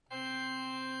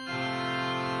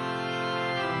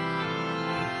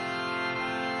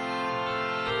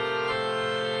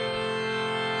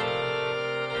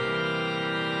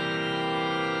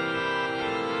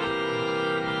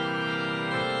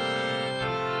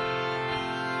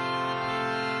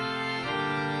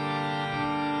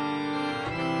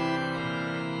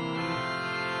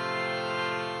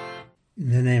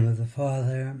In the name of the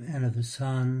Father, and of the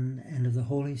Son, and of the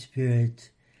Holy Spirit.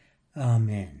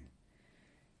 Amen.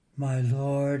 My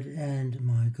Lord and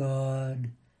my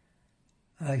God,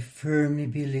 I firmly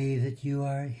believe that you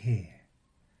are here,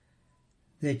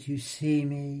 that you see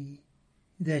me,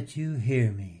 that you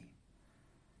hear me.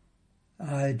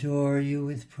 I adore you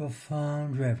with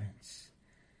profound reverence.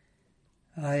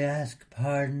 I ask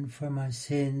pardon for my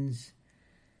sins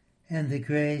and the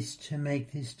grace to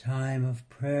make this time of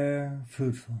prayer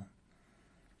fruitful.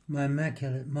 My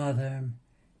Immaculate Mother,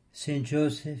 Saint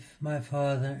Joseph, my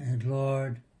Father and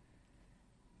Lord,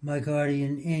 my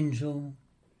guardian angel,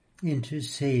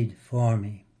 intercede for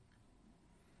me.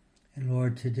 And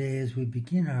Lord, today as we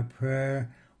begin our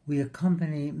prayer, we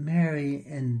accompany Mary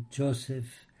and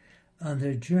Joseph on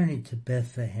their journey to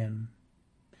Bethlehem,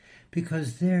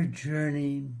 because their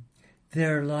journey,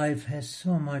 their life has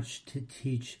so much to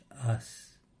teach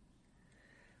us.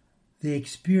 They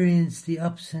experience the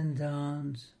ups and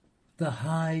downs, the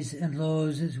highs and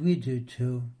lows as we do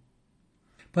too.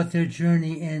 But their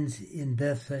journey ends in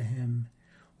Bethlehem,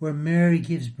 where Mary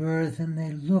gives birth and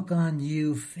they look on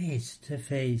you face to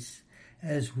face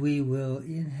as we will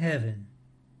in heaven.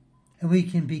 And we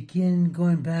can begin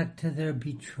going back to their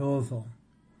betrothal,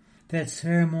 that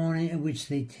ceremony in which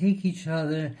they take each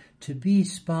other to be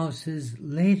spouses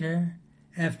later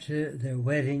after their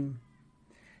wedding,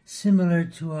 similar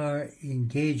to our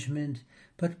engagement,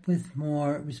 but with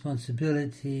more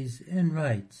responsibilities and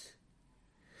rights.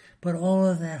 But all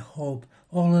of that hope,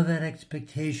 all of that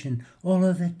expectation, all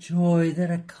of that joy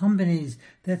that accompanies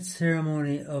that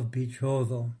ceremony of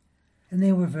betrothal. And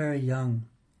they were very young.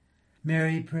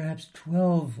 Mary perhaps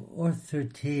 12 or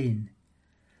 13.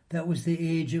 That was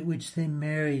the age at which they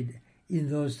married in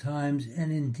those times,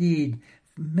 and indeed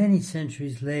many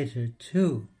centuries later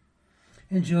too.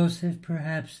 And Joseph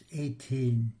perhaps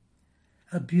 18.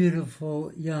 A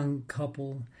beautiful young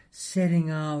couple setting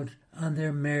out on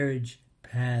their marriage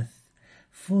path,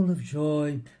 full of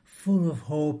joy, full of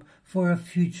hope for a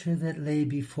future that lay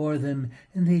before them,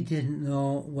 and they didn't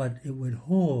know what it would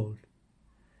hold.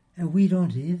 And we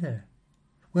don't either.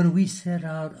 When we set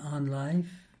out on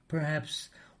life, perhaps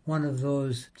one of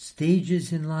those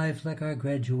stages in life like our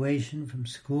graduation from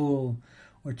school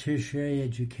or tertiary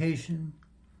education,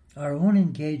 our own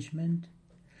engagement,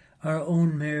 our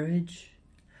own marriage,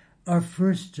 our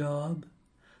first job,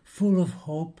 full of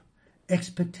hope,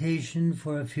 expectation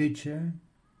for a future,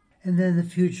 and then the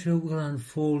future will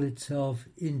unfold itself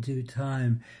in due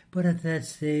time. But at that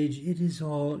stage, it is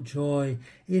all joy,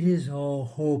 it is all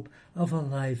hope of a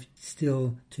life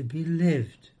still to be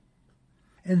lived.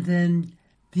 And then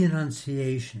the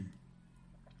Annunciation.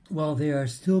 While they are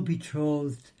still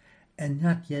betrothed and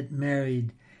not yet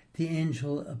married, the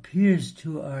angel appears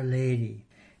to Our Lady.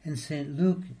 And St.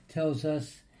 Luke tells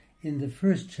us in the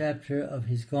first chapter of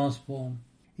his Gospel,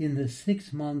 in the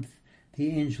 6th month, the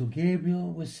angel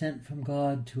Gabriel was sent from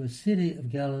God to a city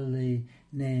of Galilee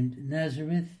named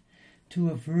Nazareth, to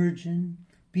a virgin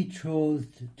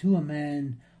betrothed to a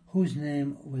man whose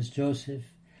name was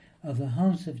Joseph, of the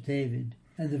house of David,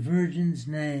 and the virgin's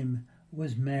name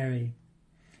was Mary.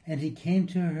 And he came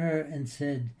to her and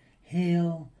said,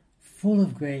 "Hail, full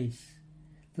of grace,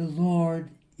 the Lord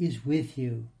is with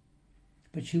you."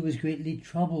 But she was greatly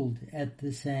troubled at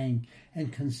the saying,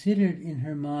 and considered in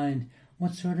her mind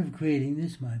what sort of greeting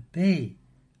this might be.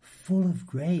 Full of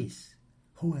grace,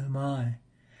 who am I?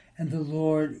 And the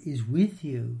Lord is with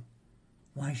you.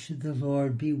 Why should the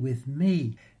Lord be with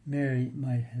me? Mary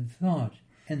might have thought.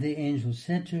 And the angel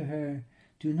said to her,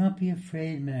 "Do not be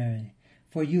afraid, Mary,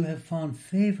 for you have found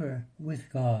favor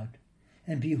with God.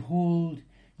 And behold,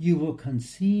 you will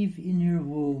conceive in your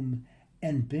womb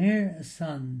and bear a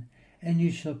son, and you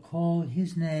shall call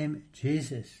his name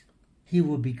Jesus. He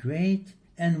will be great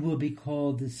and will be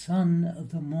called the Son of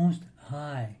the Most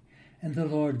High. And the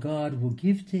Lord God will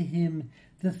give to him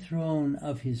the throne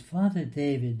of his father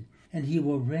David, and he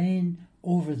will reign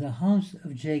over the house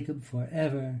of Jacob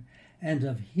forever, and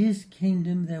of his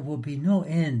kingdom there will be no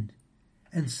end."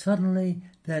 And suddenly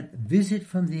that visit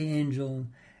from the angel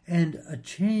and a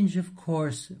change of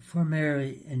course for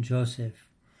Mary and Joseph.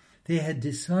 They had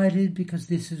decided, because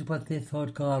this is what they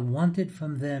thought God wanted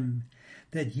from them,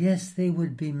 that yes, they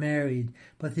would be married,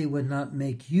 but they would not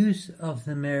make use of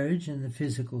the marriage in the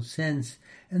physical sense,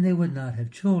 and they would not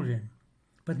have children.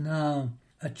 But now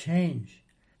a change.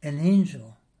 An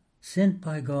angel sent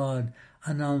by God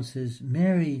announces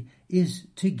Mary is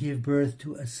to give birth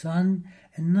to a son,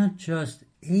 and not just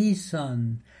a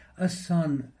son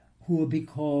who will be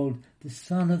called the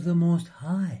Son of the Most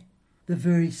High, the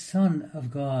very Son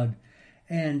of God,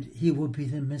 and he will be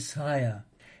the Messiah.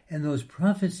 and those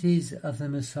prophecies of the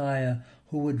Messiah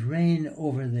who would reign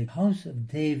over the house of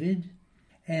David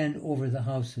and over the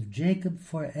house of Jacob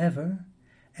forever,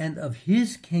 and of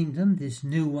his kingdom, this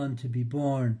new one to be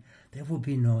born, there will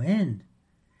be no end.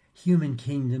 Human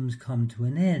kingdoms come to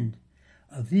an end.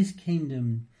 Of this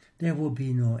kingdom, there will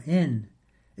be no end.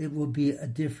 It will be a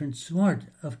different sort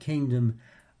of kingdom,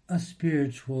 a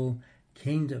spiritual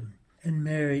kingdom. And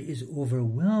Mary is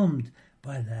overwhelmed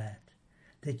by that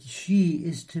she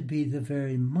is to be the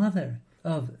very mother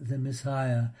of the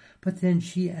Messiah. But then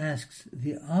she asks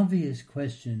the obvious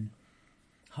question,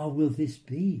 how will this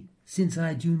be, since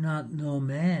I do not know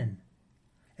man?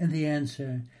 And the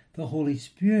answer, the Holy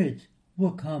Spirit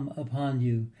will come upon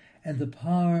you, and the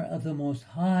power of the Most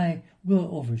High will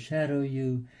overshadow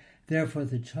you. Therefore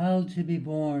the child to be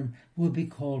born will be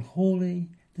called Holy,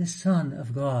 the Son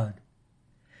of God.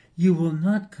 You will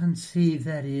not conceive,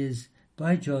 that is,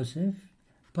 by Joseph,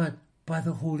 but by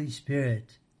the Holy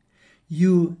Spirit.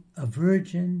 You, a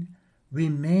virgin,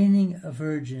 remaining a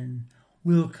virgin,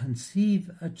 will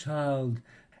conceive a child.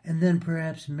 And then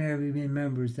perhaps Mary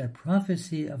remembers that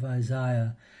prophecy of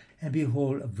Isaiah, and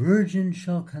behold, a virgin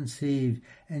shall conceive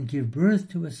and give birth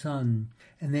to a son,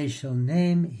 and they shall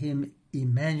name him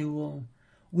Emmanuel,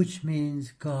 which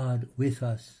means God with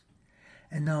us.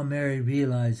 And now Mary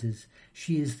realizes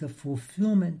she is the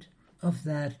fulfillment of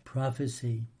that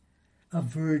prophecy, a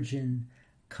virgin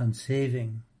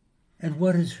conceiving. And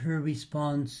what is her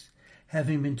response,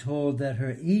 having been told that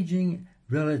her aging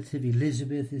relative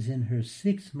Elizabeth is in her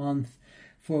 6th month,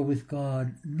 for with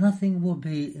God nothing will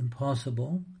be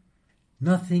impossible.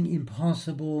 Nothing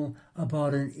impossible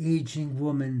about an aging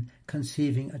woman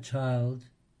conceiving a child,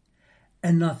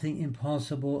 and nothing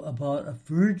impossible about a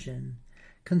virgin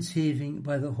conceiving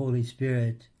by the Holy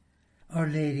Spirit. Our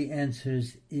Lady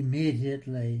answers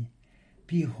immediately,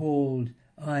 Behold,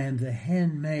 I am the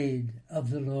handmaid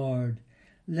of the Lord.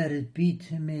 Let it be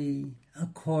to me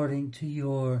according to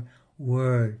your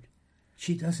word.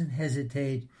 She doesn't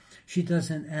hesitate. She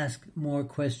doesn't ask more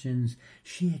questions.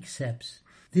 She accepts.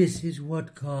 This is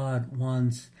what God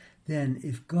wants. Then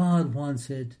if God wants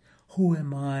it, who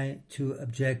am I to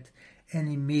object? And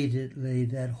immediately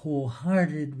that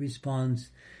wholehearted response,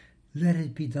 let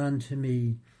it be done to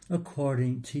me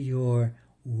according to your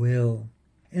will.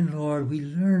 And Lord, we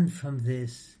learn from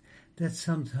this that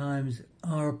sometimes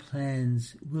our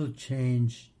plans will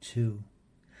change too.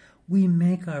 We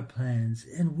make our plans,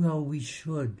 and well, we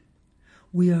should.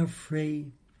 We are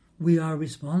free. We are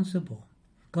responsible.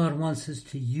 God wants us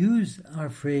to use our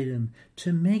freedom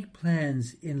to make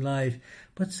plans in life,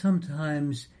 but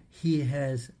sometimes He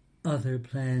has other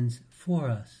plans for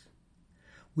us.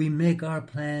 We make our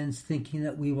plans thinking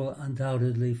that we will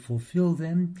undoubtedly fulfill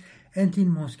them, and in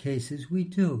most cases we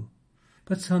do.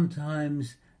 But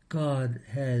sometimes God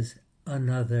has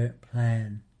another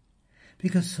plan.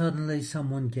 Because suddenly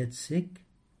someone gets sick,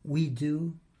 we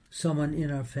do, someone in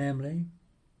our family.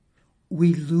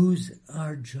 We lose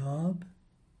our job.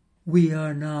 We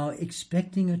are now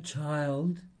expecting a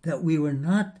child that we were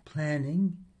not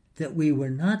planning, that we were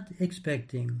not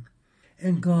expecting.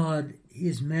 And God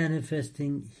is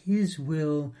manifesting His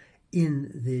will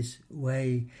in this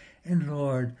way. And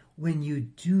Lord, when you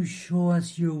do show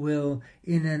us your will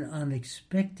in an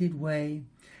unexpected way,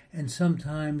 and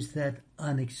sometimes that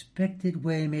unexpected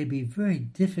way may be very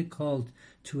difficult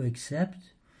to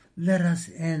accept, let us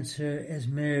answer as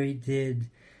Mary did,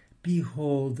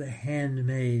 Behold the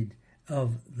handmaid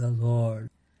of the Lord.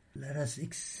 Let us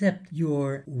accept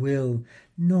your will,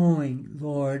 knowing,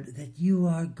 Lord, that you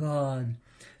are God,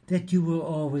 that you will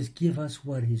always give us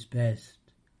what is best,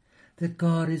 that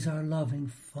God is our loving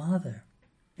Father,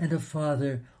 and a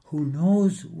Father who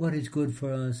knows what is good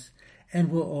for us and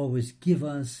will always give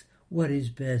us what is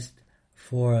best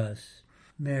for us.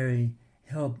 Mary,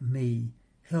 help me,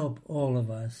 help all of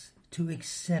us to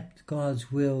accept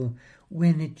God's will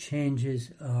when it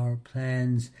changes our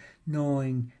plans,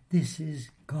 knowing this is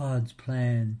God's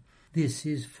plan. This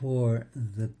is for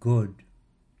the good.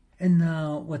 And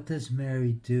now, what does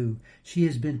Mary do? She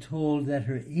has been told that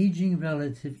her aging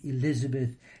relative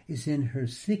Elizabeth is in her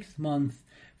 6th month,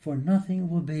 for nothing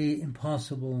will be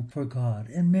impossible for God.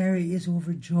 And Mary is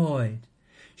overjoyed.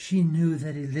 She knew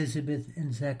that Elizabeth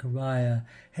and Zechariah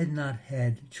had not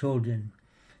had children.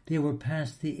 They were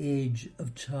past the age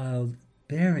of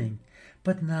childbearing.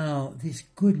 But now, this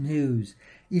good news,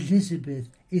 Elizabeth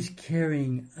is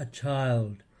carrying a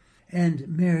child, and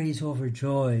Mary is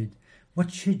overjoyed.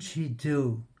 What should she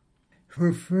do?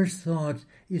 Her first thought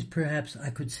is perhaps I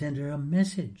could send her a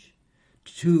message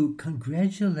to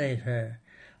congratulate her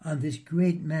on this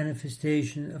great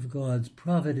manifestation of God's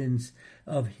providence,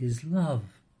 of His love.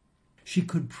 She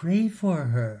could pray for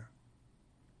her.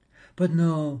 But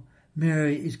no,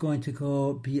 Mary is going to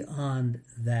go beyond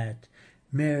that.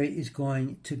 Mary is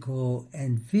going to go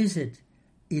and visit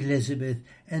Elizabeth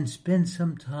and spend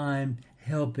some time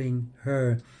helping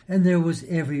her. And there was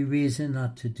every reason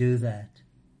not to do that.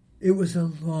 It was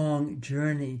a long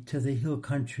journey to the hill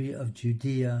country of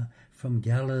Judea from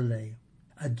Galilee,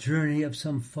 a journey of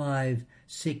some 5,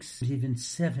 6, even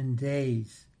 7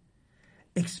 days,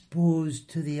 exposed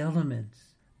to the elements,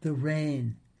 the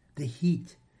rain, the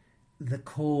heat, the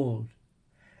cold.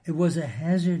 It was a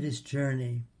hazardous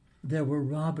journey. There were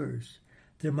robbers.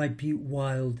 There might be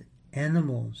wild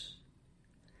animals.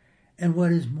 And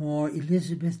what is more,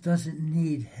 Elizabeth doesn't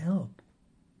need help.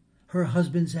 Her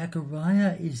husband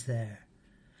Zachariah is there.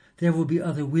 There will be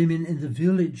other women in the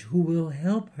village who will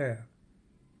help her.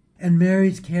 And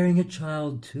Mary's carrying a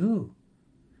child too.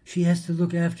 She has to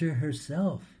look after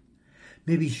herself.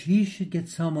 Maybe she should get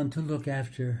someone to look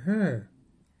after her.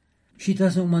 She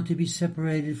doesn't want to be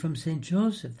separated from St.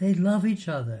 Joseph. They love each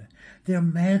other. They're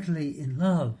madly in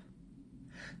love.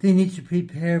 They need to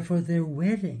prepare for their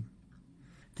wedding.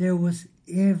 There was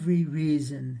every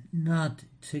reason not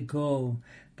to go.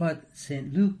 But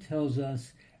St. Luke tells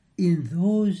us, in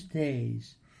those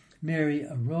days, Mary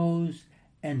arose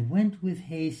and went with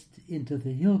haste into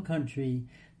the hill country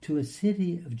to a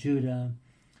city of Judah,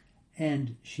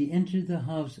 and she entered the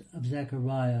house of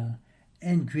Zachariah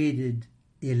and greeted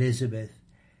Elizabeth.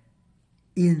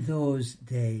 In those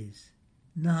days,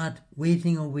 not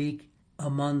waiting a week, a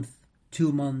month,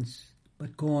 2 months,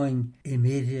 but going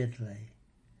immediately.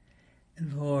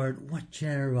 And Lord, what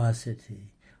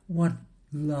generosity, what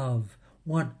love,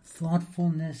 what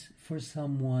thoughtfulness for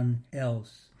someone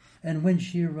else. And when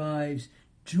she arrives,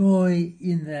 joy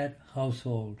in that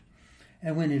household.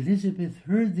 And when Elizabeth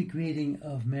heard the greeting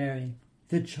of Mary,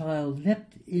 the child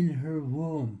leapt in her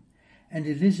womb, and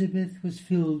Elizabeth was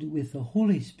filled with the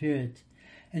Holy Spirit,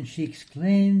 and she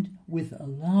exclaimed with a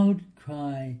loud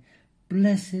cry,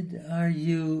 "Blessed are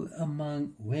you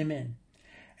among women,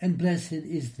 and blessed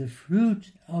is the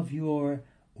fruit of your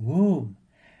womb.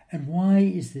 And why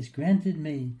is this granted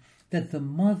me, that the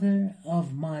mother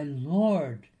of my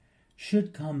Lord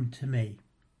should come to me?"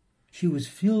 She was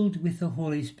filled with the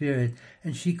Holy Spirit,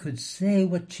 and she could say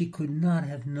what she could not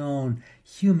have known,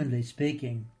 humanly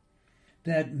speaking,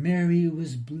 that Mary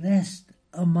was blessed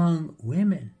among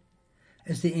women,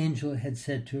 as the angel had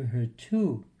said to her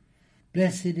too.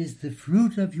 Blessed is the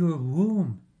fruit of your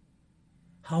womb.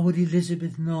 How would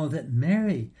Elizabeth know that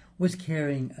Mary was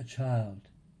carrying a child?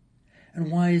 And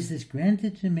why is this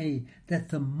granted to me, that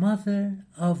the mother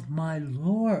of my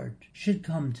Lord should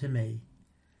come to me?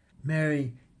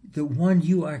 Mary, the one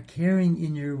you are carrying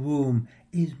in your womb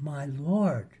is my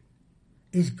Lord,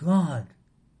 is God.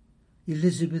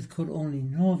 Elizabeth could only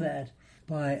know that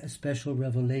by a special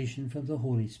revelation from the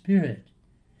Holy Spirit.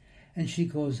 And she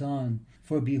goes on,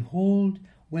 "For behold,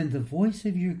 when the voice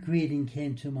of your greeting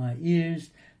came to my ears,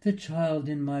 the child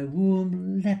in my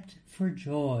womb leapt for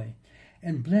joy.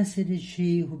 And blessed is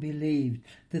she who believed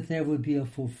that there would be a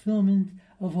fulfillment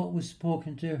of what was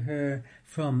spoken to her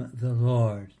from the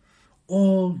Lord."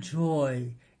 All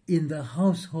joy in the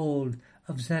household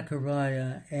of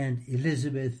Zachariah and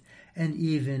Elizabeth, and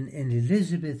even in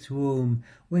Elizabeth's womb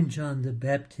when John the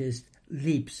Baptist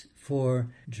leaps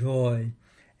for joy.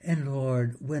 And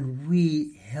Lord, when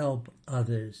we help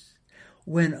others,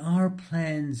 when our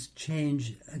plans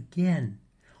change again,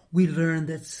 we learn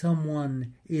that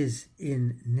someone is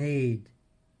in need,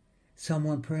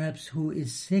 someone perhaps who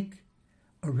is sick,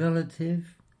 a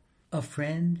relative, a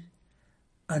friend,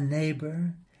 a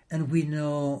neighbor, and we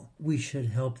know we should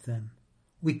help them.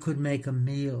 We could make a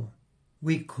meal.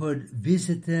 We could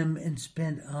visit them and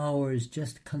spend hours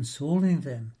just consoling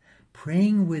them,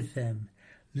 praying with them,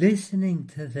 listening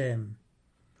to them,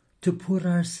 to put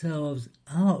ourselves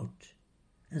out.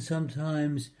 And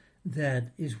sometimes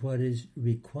that is what is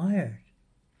required.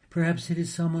 Perhaps it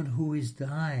is someone who is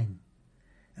dying,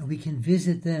 and we can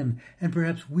visit them, and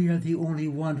perhaps we are the only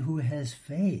one who has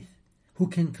faith, who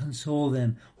can console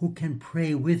them, who can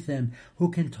pray with them,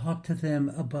 who can talk to them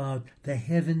about the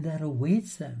heaven that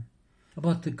awaits them,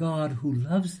 about the God who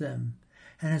loves them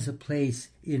and has a place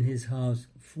in his house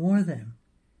for them.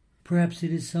 Perhaps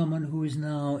it is someone who is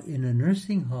now in a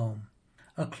nursing home,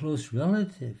 a close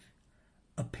relative,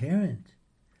 a parent,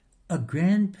 a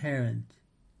grandparent,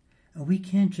 and we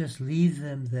can't just leave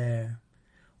them there.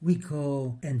 We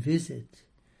go and visit,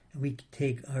 and we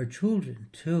take our children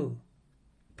too.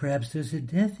 Perhaps there's a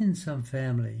death in some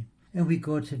family, and we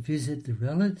go to visit the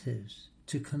relatives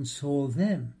to console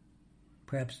them.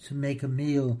 perhaps to make a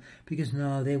meal, because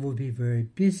now they will be very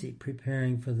busy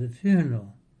preparing for the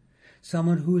funeral.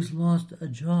 Someone who has lost a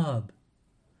job,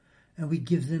 and we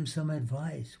give them some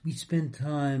advice. We spend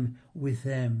time with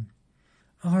them.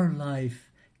 Our life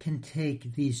can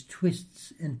take these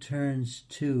twists and turns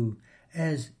too,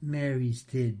 as Mary's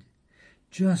did.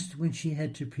 Just when she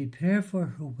had to prepare for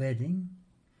her wedding,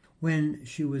 when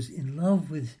she was in love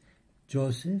with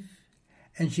Joseph,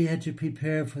 and she had to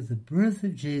prepare for the birth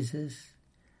of Jesus,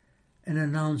 an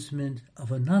announcement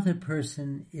of another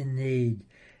person in need,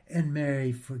 and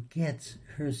Mary forgets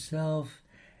herself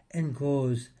and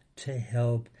goes to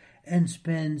help and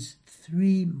spends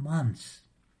 3 months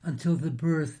until the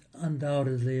birth,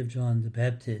 undoubtedly, of John the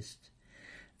Baptist.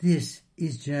 This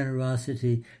is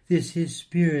generosity. This is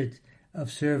spirit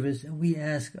of service. And we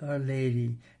ask Our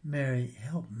Lady, Mary,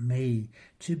 help me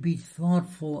to be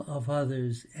thoughtful of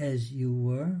others as you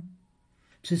were,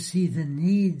 to see the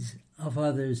needs of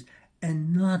others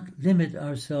and not limit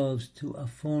ourselves to a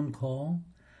phone call,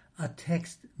 a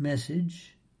text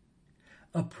message,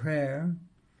 a prayer,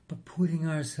 but putting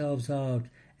ourselves out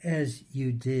as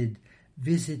you did,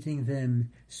 visiting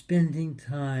them, spending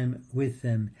time with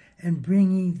them, and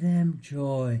bringing them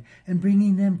joy, and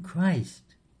bringing them Christ.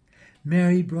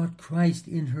 Mary brought Christ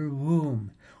in her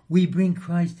womb. We bring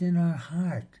Christ in our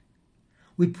heart.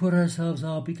 We put ourselves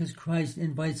out because Christ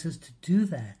invites us to do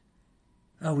that.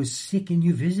 I was sick and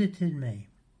you visited me.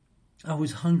 I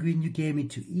was hungry and you gave me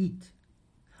to eat.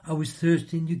 I was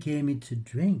thirsty and you gave me to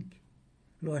drink.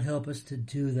 Lord, help us to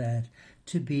do that,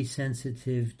 to be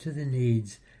sensitive to the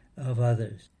needs of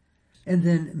others. And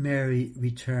then Mary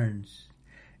returns.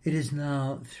 It is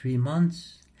now 3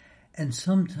 months, and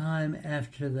sometime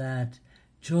after that,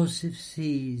 Joseph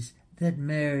sees that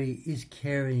Mary is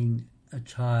carrying a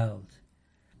child.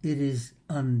 It is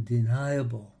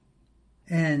undeniable,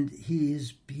 and he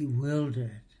is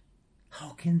bewildered.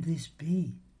 How can this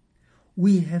be?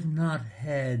 We have not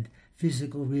had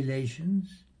physical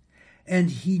relations, and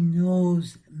he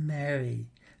knows Mary,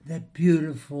 that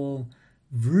beautiful,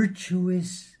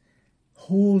 virtuous,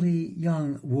 holy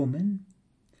young woman.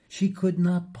 She could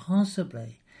not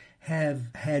possibly have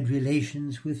had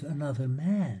relations with another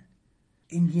man.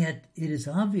 And yet it is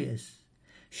obvious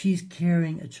she's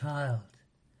carrying a child.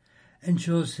 And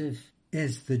Joseph,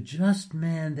 as the just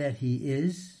man that he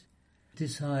is,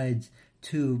 decides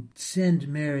to send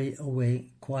Mary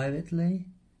away quietly,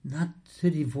 not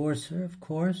to divorce her, of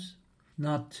course,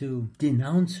 not to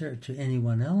denounce her to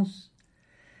anyone else,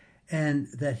 and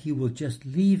that he will just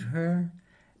leave her,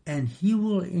 and he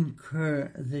will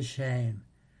incur the shame,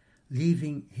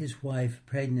 leaving his wife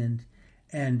pregnant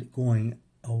and going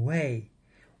away,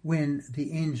 when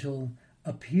the angel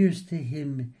appears to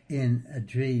him in a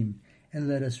dream. And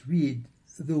let us read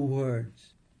the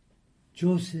words.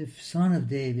 Joseph, son of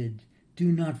David,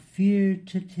 do not fear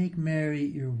to take Mary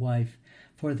your wife,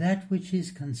 for that which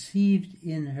is conceived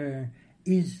in her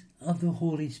is of the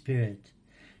Holy Spirit.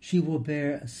 She will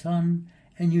bear a son,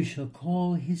 and you shall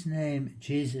call his name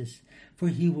Jesus, for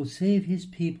he will save his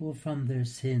people from their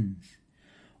sins.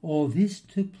 All this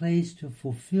took place to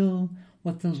fulfill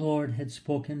what the Lord had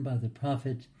spoken by the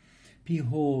prophet.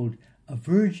 Behold, a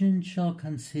virgin shall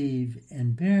conceive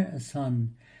and bear a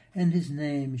son, and his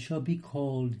name shall be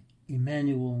called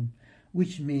Emmanuel,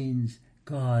 which means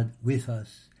God with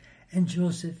us. And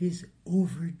Joseph is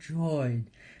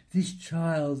overjoyed. This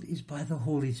child is by the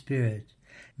Holy Spirit.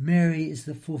 Mary is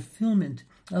the fulfillment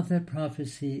of that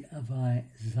prophecy of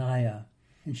Isaiah,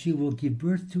 and she will give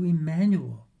birth to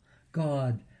Emmanuel,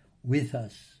 God with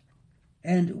us.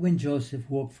 And when Joseph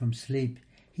woke from sleep,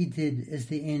 he did as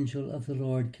the angel of the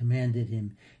Lord commanded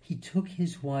him. He took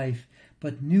his wife,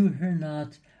 but knew her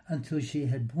not until she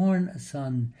had borne a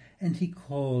son, and he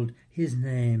called his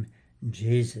name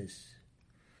Jesus.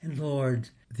 And Lord,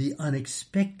 the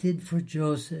unexpected for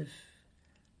Joseph,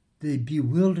 the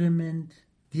bewilderment,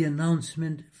 the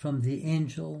announcement from the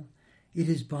angel, it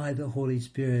is by the Holy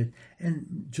Spirit.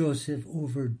 And Joseph,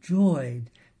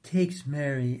 overjoyed, takes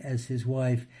Mary as his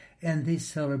wife, and they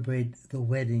celebrate the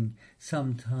wedding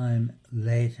sometime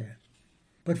later.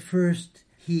 But first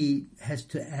he has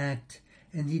to act,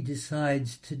 and he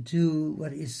decides to do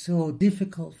what is so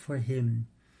difficult for him,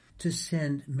 to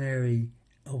send Mary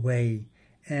away,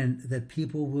 and that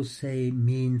people will say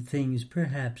mean things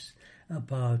perhaps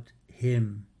about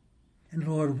him. And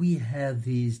Lord, we have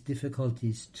these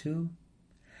difficulties too.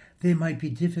 They might be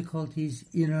difficulties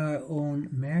in our own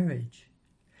marriage,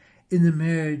 in the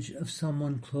marriage of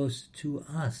someone close to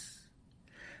us.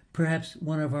 Perhaps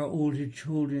one of our older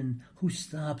children who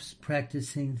stops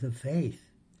practicing the faith,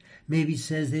 maybe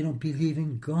says they don't believe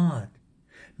in God.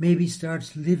 maybe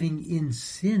starts living in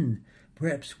sin,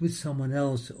 perhaps with someone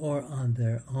else or on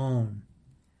their own.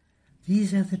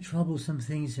 These are the troublesome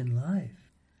things in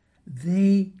life.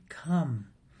 They come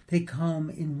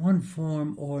in one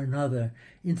form or another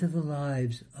into the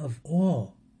lives of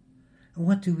all. And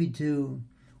what do?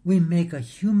 We make a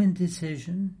human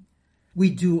decision.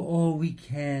 We do all we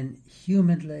can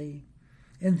humanly,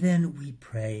 and then we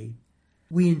pray.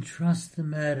 We entrust the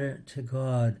matter to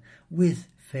God with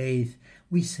faith.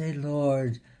 We say,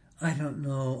 Lord, I don't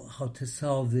know how to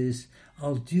solve this.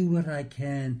 I'll do what I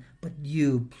can, but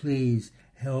you, please,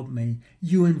 help me.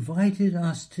 You invited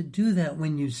us to do that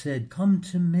when you said, come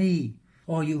to me,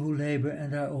 all you who labor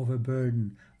and are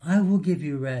overburdened. I will give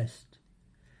you rest.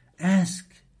 Ask,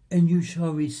 and you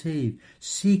shall receive.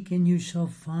 Seek, and you shall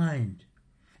find.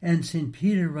 And St.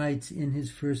 Peter writes in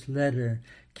his first letter,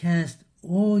 cast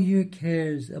all your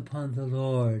cares upon the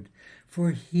Lord,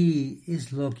 for he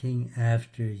is looking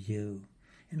after you.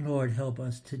 And Lord, help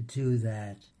us to do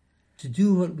that, to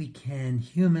do what we can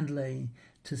humanly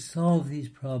to solve these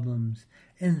problems,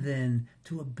 and then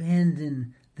to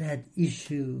abandon that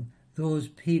issue, those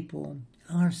people,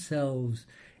 ourselves,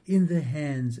 in the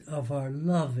hands of our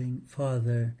loving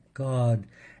Father God,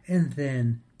 and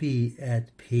then be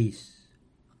at peace.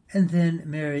 And then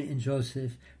Mary and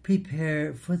Joseph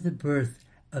prepare for the birth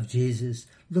of Jesus,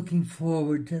 looking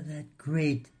forward to that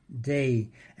great day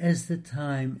as the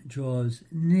time draws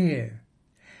near.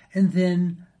 And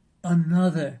then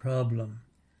another problem.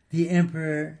 The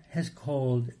emperor has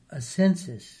called a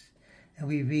census, and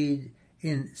we read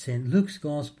in St. Luke's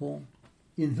Gospel,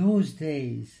 in those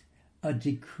days a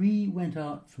decree went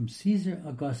out from Caesar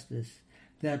Augustus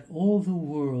that all the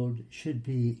world should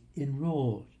be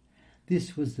enrolled.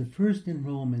 This was the first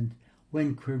enrollment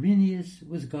when Quirinius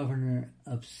was governor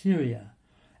of Syria,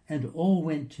 and all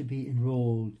went to be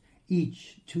enrolled,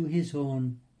 each to his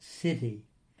own city.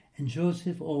 And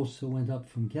Joseph also went up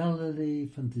from Galilee,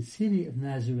 from the city of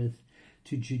Nazareth,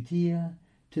 to Judea,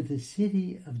 to the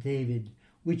city of David,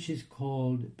 which is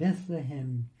called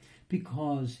Bethlehem,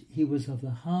 because he was of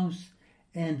the house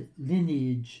and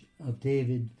lineage of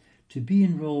David, to be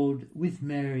enrolled with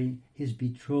Mary, his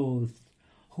betrothed,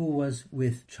 who was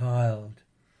with child.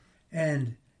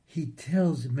 And he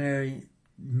tells Mary,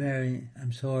 the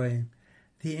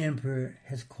emperor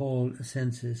has called a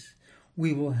census.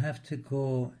 We will have to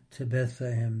go to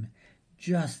Bethlehem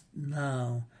just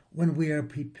now when we are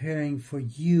preparing for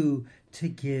you to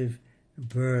give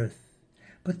birth.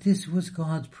 But this was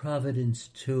God's providence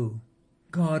too.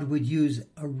 God would use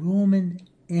a Roman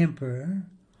emperor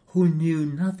who knew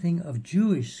nothing of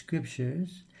Jewish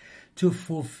scriptures to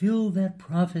fulfill that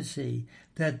prophecy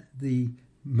that the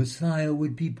Messiah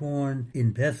would be born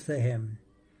in Bethlehem.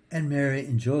 And Mary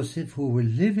and Joseph, who were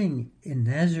living in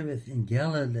Nazareth in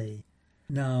Galilee,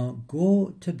 now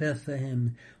go to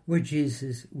Bethlehem where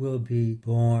Jesus will be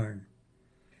born.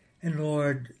 And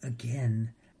Lord,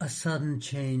 again, a sudden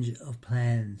change of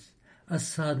plans, a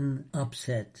sudden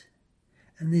upset.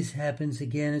 And this happens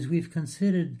again as we've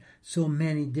considered so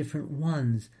many different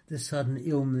ones, the sudden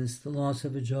illness, the loss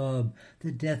of a job,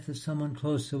 the death of someone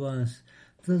close to us.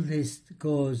 The list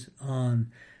goes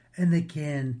on. And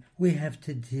again, we have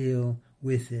to deal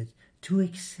with it, to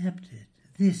accept it.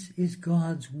 This is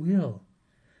God's will.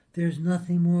 There's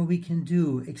nothing more we can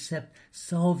do except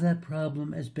solve that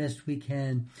problem as best we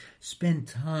can, spend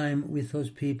time with those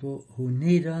people who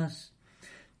need us,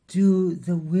 do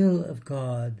the will of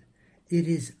God. It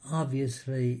is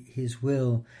obviously his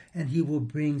will, and he will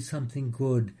bring something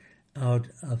good out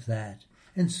of that.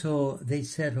 And so they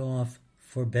set off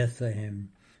for Bethlehem.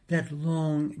 That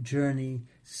long journey,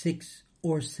 6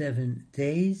 or 7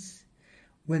 days,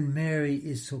 when Mary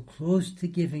is so close to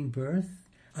giving birth,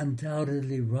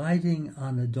 undoubtedly riding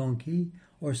on a donkey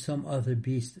or some other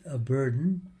beast of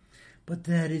burden, but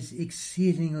that is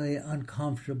exceedingly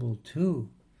uncomfortable too.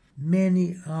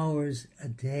 Many hours a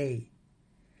day.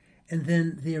 And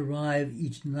then they arrive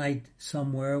each night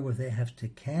somewhere where they have to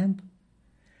camp,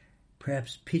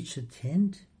 perhaps pitch a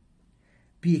tent,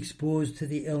 be exposed to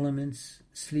the elements,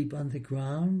 sleep on the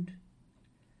ground.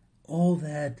 All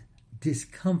that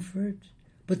discomfort,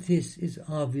 but this is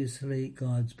obviously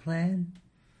God's plan.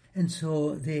 And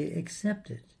so they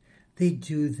accept it. They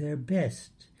do their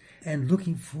best. And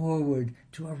looking forward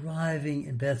to arriving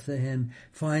in Bethlehem,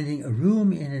 finding a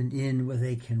room in an inn where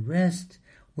they can rest,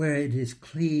 where it is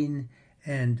clean,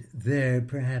 and there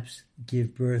perhaps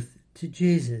give birth to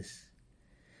Jesus.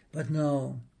 But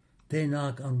no, they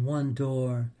knock on one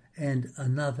door and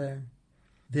another.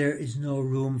 There is no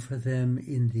room for them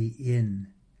in the inn.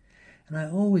 And I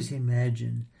always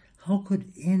imagine, how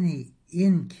could any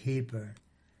innkeeper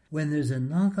when there's a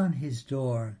knock on his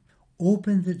door,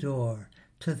 open the door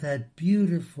to that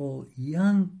beautiful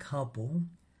young couple,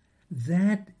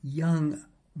 that young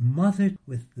mother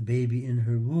with the baby in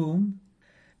her womb,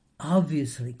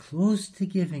 obviously close to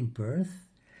giving birth,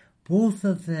 both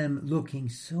of them looking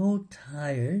so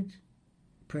tired,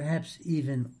 perhaps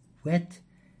even wet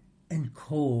and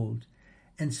cold,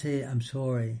 and say, "I'm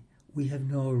sorry, we have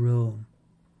no room."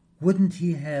 Wouldn't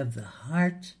he have the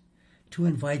heart to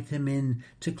invite them in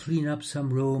to clean up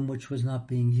some room which was not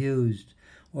being used,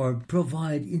 or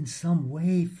provide in some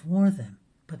way for them?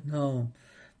 But no,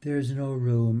 there is no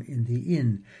room in the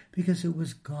inn, because it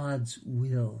was God's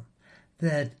will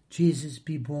that Jesus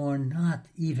be born not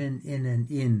even in an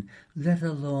inn, let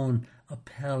alone a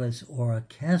palace or a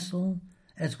castle,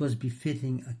 as was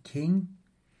befitting a king,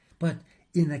 but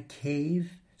in a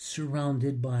cave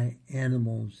surrounded by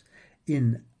animals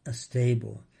in a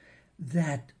stable.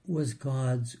 That was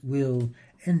God's will,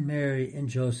 and Mary and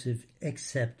Joseph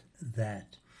accept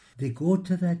that. They go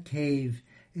to that cave.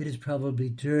 It is probably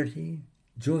dirty.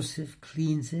 Joseph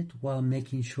cleans it while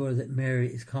making sure that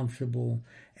Mary is comfortable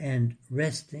and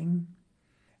resting.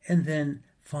 And then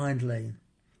finally,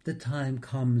 the time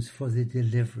comes for the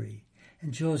delivery,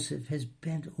 and Joseph has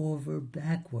bent over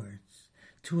backwards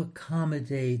to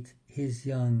accommodate his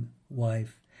young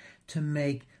wife, to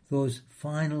make those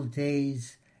final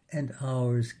days and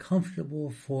hours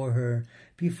comfortable for her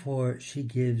before she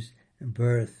gives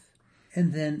birth.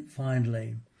 And then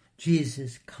finally,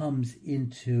 Jesus comes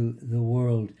into the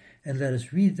world. And let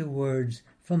us read the words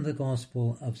from the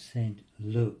Gospel of St.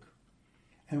 Luke.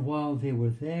 "And while they were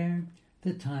there,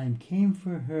 the time came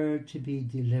for her to be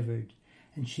delivered,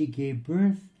 and she gave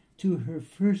birth to her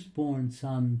firstborn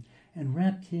son, and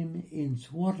wrapped him in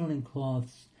swaddling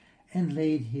cloths, and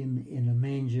laid him in a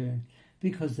manger,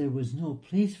 because there was no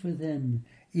place for them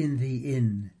in the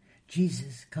inn."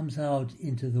 Jesus comes out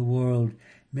into the world.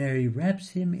 Mary wraps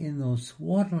him in those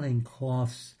swaddling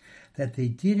cloths that they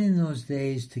did in those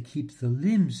days to keep the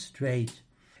limbs straight.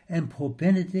 And Pope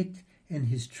Benedict, in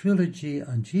his trilogy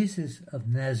on Jesus of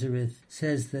Nazareth,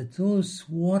 says that those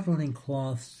swaddling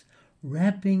cloths,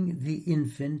 wrapping the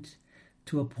infant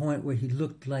to a point where he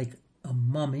looked like a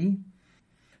mummy,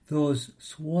 those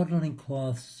swaddling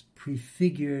cloths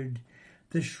prefigured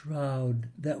the shroud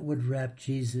that would wrap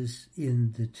Jesus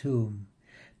in the tomb,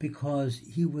 because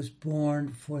he was born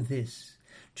for this,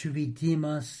 to redeem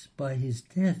us by his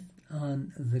death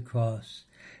on the cross,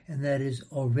 and that is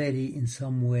already in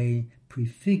some way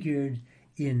prefigured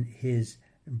in his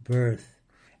birth.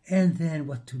 And then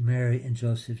what do Mary and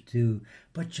Joseph do?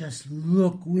 But just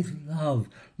look with love,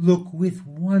 look with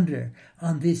wonder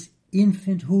on this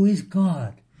infant who is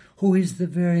God, who is the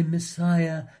very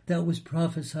Messiah that was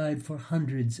prophesied for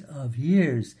hundreds of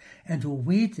years and who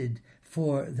waited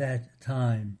for that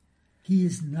time. He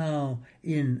is now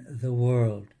in the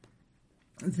world.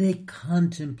 They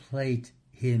contemplate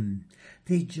him.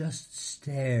 They just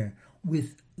stare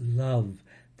with love.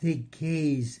 They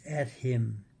gaze at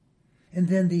him. And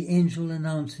then the angel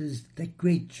announces the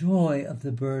great joy of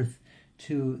the birth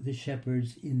to the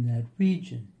shepherds in that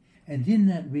region. And in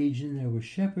that region there were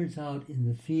shepherds out in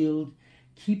the field,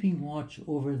 keeping watch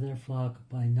over their flock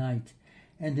by night.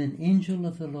 And an angel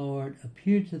of the Lord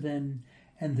appeared to them,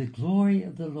 and the glory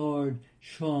of the Lord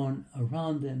shone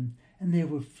around them, and they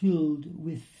were filled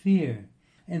with fear.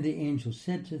 And the angel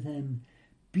said to them,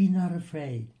 "Be not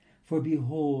afraid, for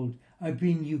behold, I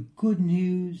bring you good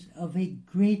news of a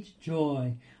great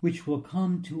joy, which will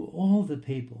come to all the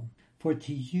people. For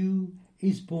to you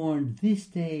is born this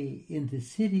day in the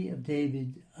city of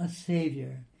David a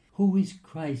Savior, who is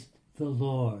Christ the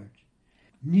Lord."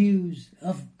 News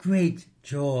of great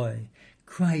joy.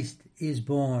 Christ is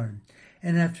born.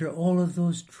 And after all of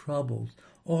those troubles,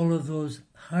 all of those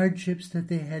hardships that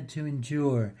they had to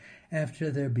endure after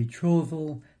their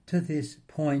betrothal to this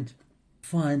point,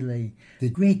 finally, the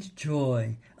great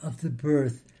joy of the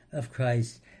birth of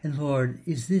Christ. And Lord,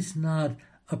 is this not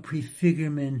a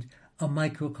prefigurement, a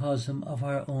microcosm of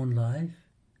our own life?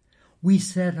 We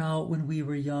set out when we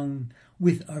were young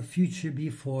with our future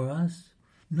before us,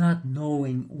 not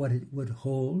knowing what it would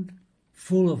hold,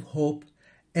 full of hope,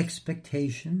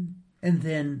 expectation, and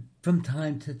then from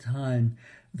time to time,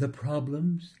 the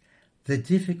problems, the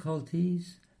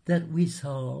difficulties that we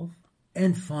solve,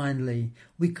 and finally,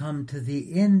 we come to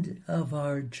the end of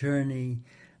our journey,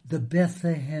 the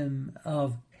Bethlehem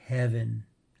of heaven,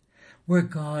 where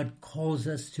God calls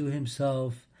us to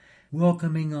himself,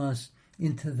 welcoming us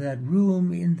into that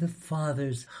room in the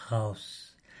Father's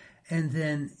house. And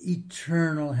then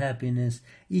eternal happiness,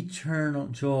 eternal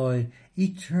joy,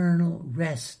 eternal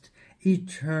rest,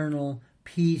 eternal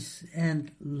peace,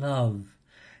 and love.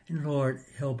 And Lord,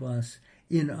 help us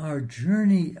in our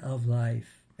journey of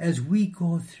life as we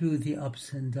go through the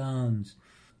ups and downs,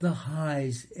 the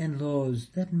highs and lows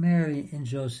that Mary and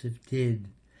Joseph did,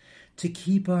 to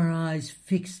keep our eyes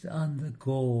fixed on the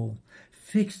goal,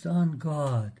 fixed on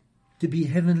God, to be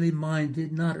heavenly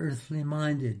minded, not earthly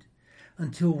minded,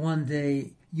 until one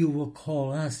day you will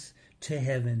call us to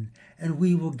heaven and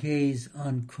we will gaze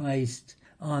on Christ,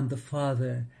 on the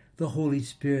Father, the Holy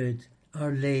Spirit,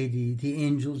 Our Lady, the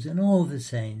angels, and all the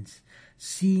saints,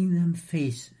 seeing them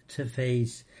face to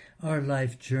face, our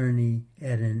life journey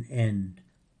at an end.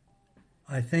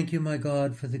 I thank you, my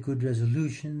God, for the good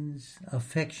resolutions,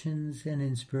 affections, and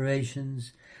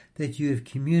inspirations that you have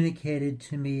communicated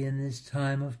to me in this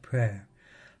time of prayer.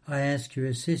 I ask your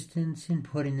assistance in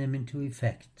putting them into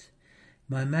effect.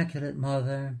 My Immaculate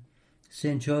Mother,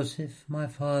 Saint Joseph, my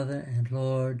Father and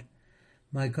Lord,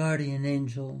 my guardian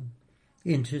angel,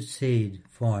 intercede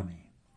for me.